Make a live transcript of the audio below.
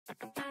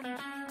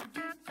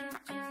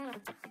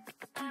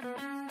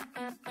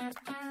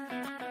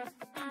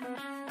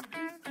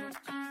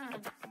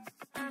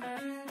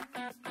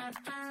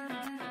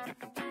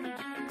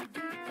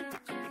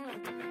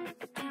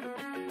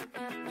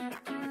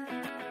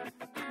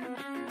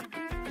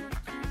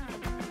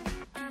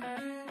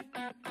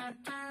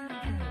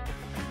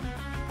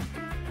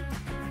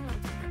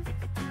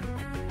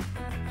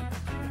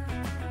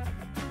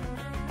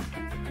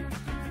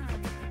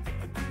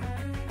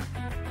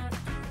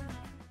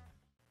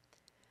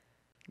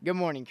Good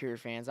morning, Cougar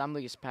fans. I'm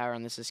Lucas Power,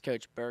 and this is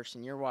Coach Burks,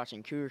 and you're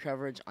watching Cougar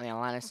coverage on the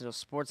Illini Central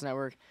Sports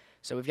Network.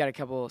 So we've got a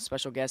couple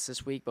special guests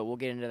this week, but we'll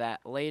get into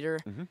that later.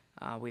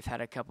 We've had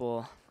a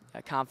couple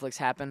conflicts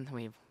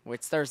happen.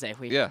 It's Thursday.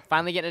 We're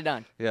finally getting it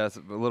done. Yeah, it's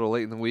a little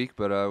late in the week,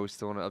 but we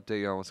still want to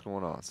update you on what's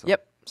going on. So.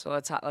 Yep. So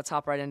let's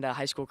hop right into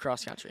high school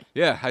cross country.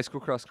 Yeah, high school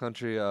cross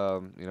country.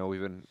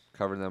 We've been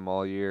covering them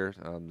all year.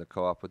 The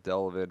co-op with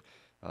Delavan.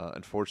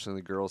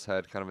 Unfortunately, the girls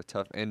had kind of a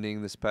tough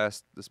ending this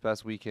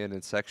past weekend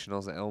in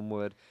sectionals at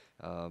Elmwood.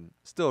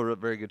 Still a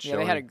very good showing. Yeah,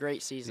 they had a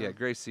great season. Yeah,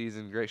 great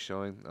season, great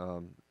showing.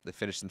 They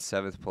finished in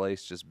 7th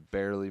place, just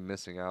barely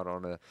missing out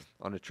on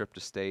a trip to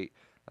state.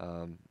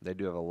 They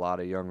do have a lot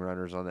of young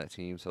runners on that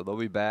team, so they'll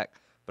be back.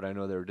 But I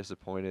know they were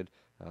disappointed.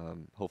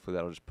 Hopefully,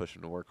 that'll just push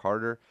them to work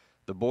harder.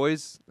 The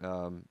boys,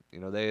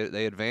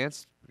 they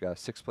advanced. We got a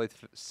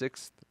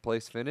 6th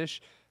place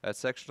finish at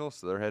sectional,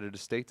 so they're headed to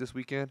state this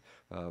weekend.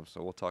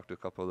 So we'll talk to a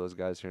couple of those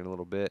guys here in a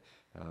little bit.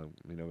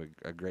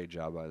 A great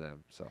job by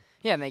them. So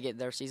yeah, and they get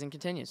their season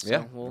continues. So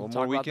yeah, we'll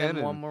talk about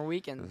them one more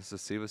weekend.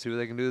 Let's see what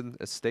they can do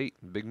at state,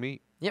 big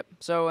meet. Yep.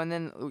 So and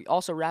then we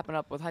also wrapping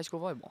up with high school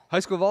volleyball. High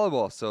school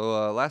volleyball.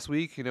 So last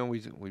week, we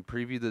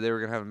previewed that they were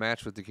going to have a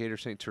match with Decatur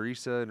St.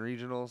 Teresa in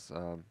regionals.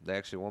 They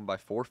actually won by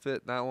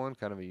forfeit that one,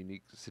 kind of a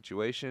unique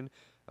situation.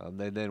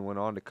 They then went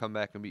on to come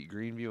back and beat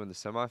Greenview in the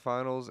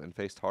semifinals and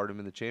faced Hardham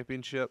in the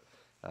championship.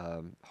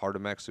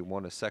 Hardham actually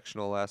won a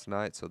sectional last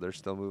night, so they're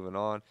still moving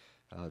on.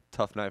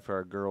 Tough night for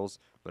our girls,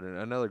 but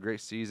another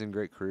great season,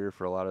 great career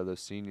for a lot of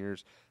those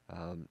seniors.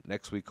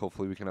 Next week,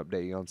 hopefully, we can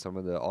update you on some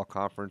of the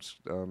all-conference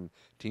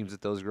teams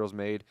that those girls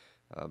made.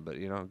 But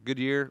good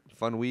year,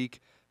 fun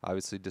week.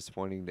 Obviously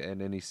disappointing to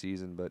end any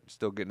season, but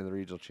still getting to the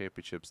regional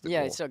championships.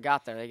 Yeah, they still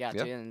got there. They got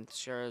to, and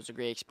sure, it was a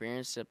great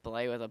experience to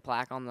play with a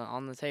plaque on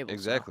the table.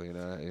 Exactly, so.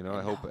 And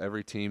I hope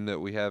every team that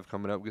we have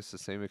coming up gets the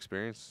same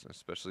experience,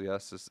 especially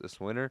us this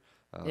winter.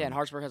 And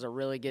Hartsburg has a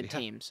really good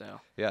team, so.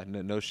 Yeah,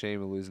 no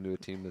shame in losing to a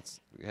team that's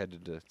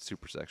headed to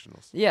super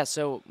sectionals. Yeah,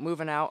 so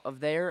moving out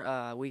of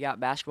there, we got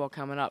basketball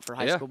coming up for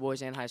high school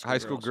boys and high school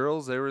girls. High school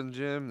girls, they were in the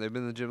gym. They've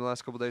been in the gym the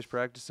last couple of days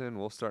practicing.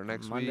 We'll start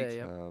next Monday, week.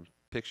 Yep.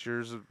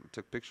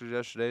 Took pictures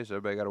yesterday, so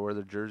everybody got to wear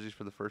their jerseys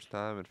for the first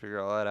time and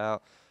figure all that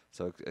out.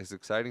 So it's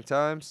exciting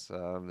times.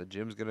 The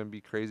gym's going to be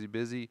crazy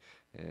busy,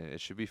 and it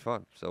should be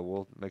fun. So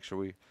we'll make sure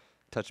we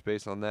touch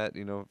base on that,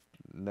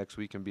 next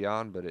week and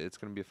beyond. But it's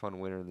going to be a fun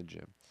winter in the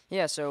gym.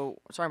 Yeah, so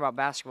talking about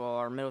basketball,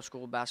 our middle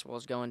school basketball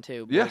is going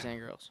too, boys and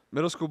girls.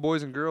 Middle school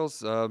boys and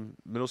girls.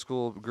 Middle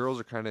school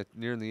girls are kind of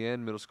nearing the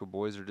end. Middle school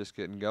boys are just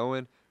getting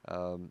going.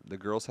 The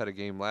girls had a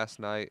game last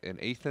night in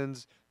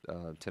Athens.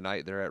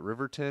 Tonight they're at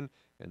Riverton.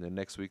 And then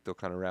next week they'll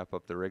kind of wrap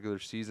up their regular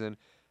season.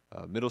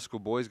 Middle school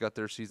boys got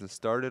their season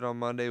started on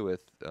Monday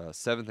with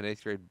 7th and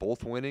 8th grade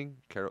both winning,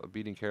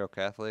 beating Carroll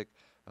Catholic.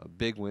 A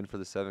big win for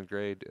the 7th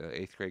grade,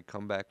 8th grade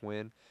comeback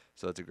win.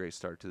 So that's a great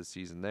start to the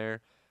season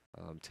there.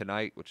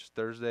 Tonight, which is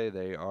Thursday,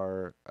 they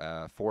are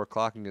 4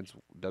 o'clock against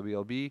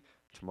WLB.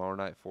 Tomorrow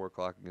night, 4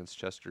 o'clock against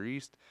Chester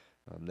East.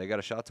 They got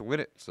a shot to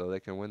win it, so they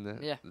can win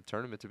the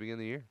tournament to begin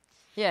the year.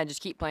 Yeah,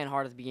 just keep playing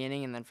hard at the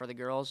beginning, and then for the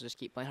girls, just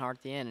keep playing hard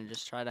at the end and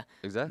just try to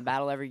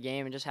battle every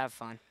game and just have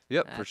fun.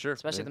 Yep, for sure.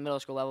 Especially at the middle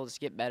school level, just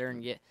get better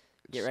and get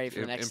ready for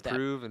the next step.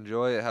 Improve,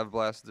 enjoy it, have a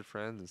blast with your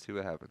friends, and see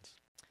what happens.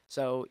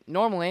 So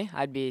normally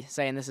I'd be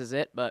saying this is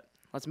it, but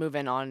let's move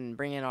on and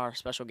bring in our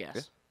special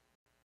guests.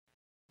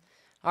 Yeah.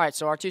 All right,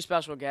 so our two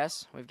special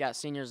guests, we've got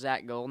senior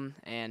Zach Golden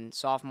and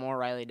sophomore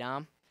Riley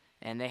Dom,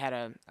 and they had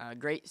a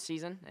great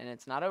season, and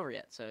it's not over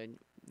yet. So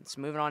it's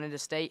moving on into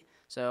state.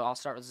 So I'll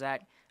start with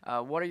Zach.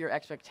 What were your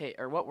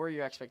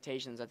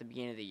expectations at the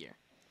beginning of the year?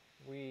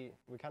 We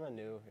kind of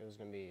knew it was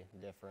going to be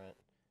different.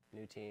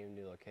 New team,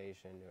 new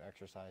location, new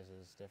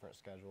exercises, different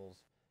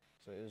schedules.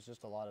 So it was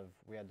just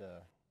we had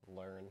to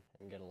learn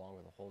and get along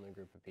with a whole new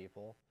group of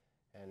people.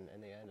 And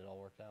in the end, it all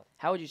worked out.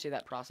 How would you say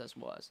that process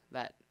was,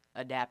 that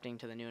adapting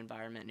to the new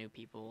environment, new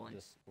people? And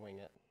just wing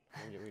it.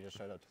 We just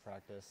showed up to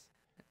practice.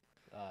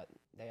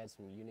 They had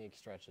some unique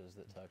stretches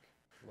that took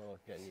a little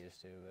getting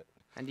used to.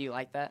 And do you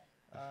like that?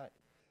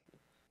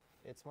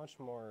 It's much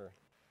more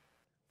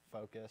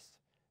focused.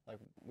 Like,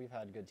 we've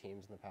had good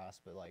teams in the past,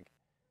 but, like,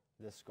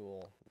 this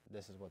school,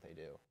 this is what they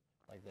do.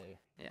 Like,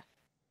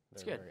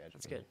 it's good.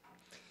 It's good.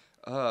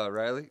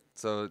 Riley,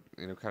 so,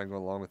 kind of going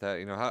along with that,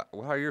 how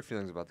are your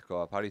feelings about the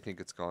co-op? How do you think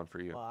it's gone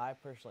for you? Well, I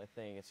personally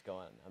think it's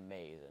going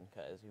amazing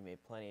because we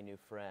made plenty of new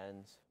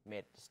friends, made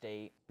it to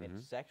state, made it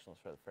to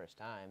sectionals for the first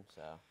time,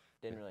 so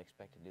didn't really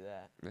expect to do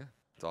that. Yeah,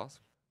 it's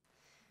awesome.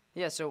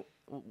 Yeah. So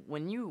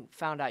when you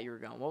found out you were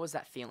going, what was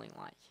that feeling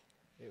like?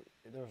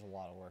 There was a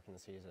lot of work in the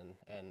season,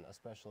 and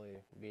especially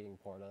beating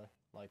Porta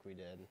like we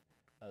did.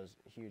 That was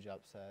a huge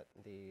upset.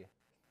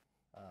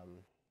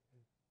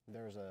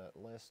 There was a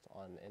list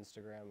on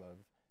Instagram of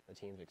the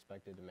teams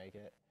expected to make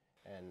it,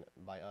 and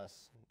by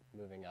us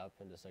moving up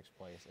into 6th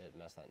place, it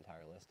messed that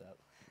entire list up.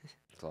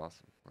 That's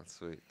awesome. That's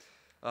sweet.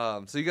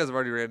 So you guys have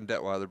already ran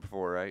Detweiler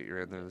before, right? You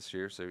ran there this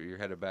year, so you're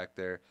headed back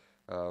there.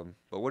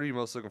 But what are you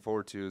most looking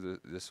forward to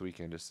this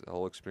weekend, just the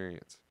whole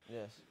experience?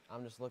 Yes,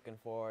 I'm just looking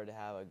forward to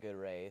have a good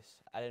race.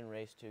 I didn't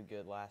race too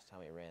good last time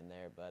we ran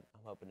there, but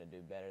I'm hoping to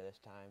do better this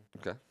time.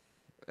 Okay.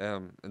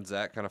 And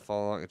Zach, kind of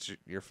follow along. It's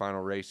your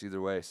final race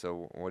either way,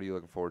 so what are you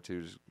looking forward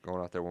to, just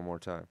going out there one more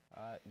time?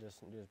 Just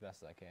do as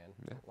best as I can.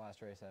 Yeah.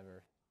 Last race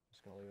ever.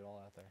 Just going to leave it all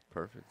out there.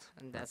 Perfect.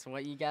 And that's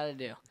what you got to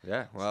do.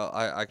 Yeah, well,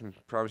 I can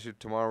promise you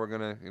tomorrow we're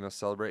going to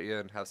celebrate you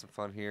and have some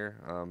fun here.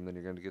 Then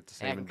you're going to get the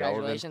same And in Delavan.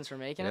 congratulations for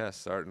making Yeah, it.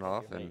 starting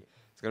off, Thank and you.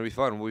 it's going to be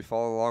fun. We'll be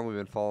following along. We've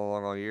been following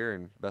along all year,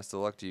 and best of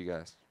luck to you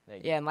guys.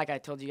 Thank you. Yeah, and like I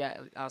told you guys,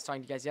 I was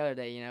talking to you guys the other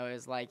day. It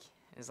was like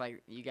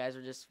you guys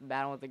were just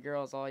battling with the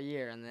girls all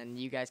year, and then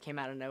you guys came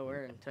out of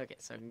nowhere and took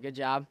it. So good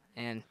job,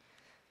 and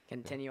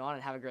continue on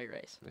and have a great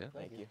race. Yeah,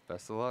 Thank you.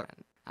 best of luck.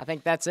 I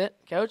think that's it,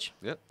 Coach.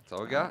 Yep, that's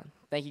all we got.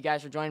 Thank you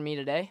guys for joining me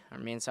today, or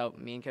me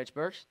and Coach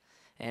Burks,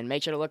 and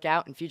make sure to look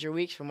out in future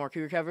weeks for more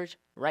Cougar coverage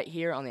right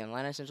here on the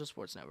Atlanta Central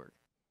Sports Network.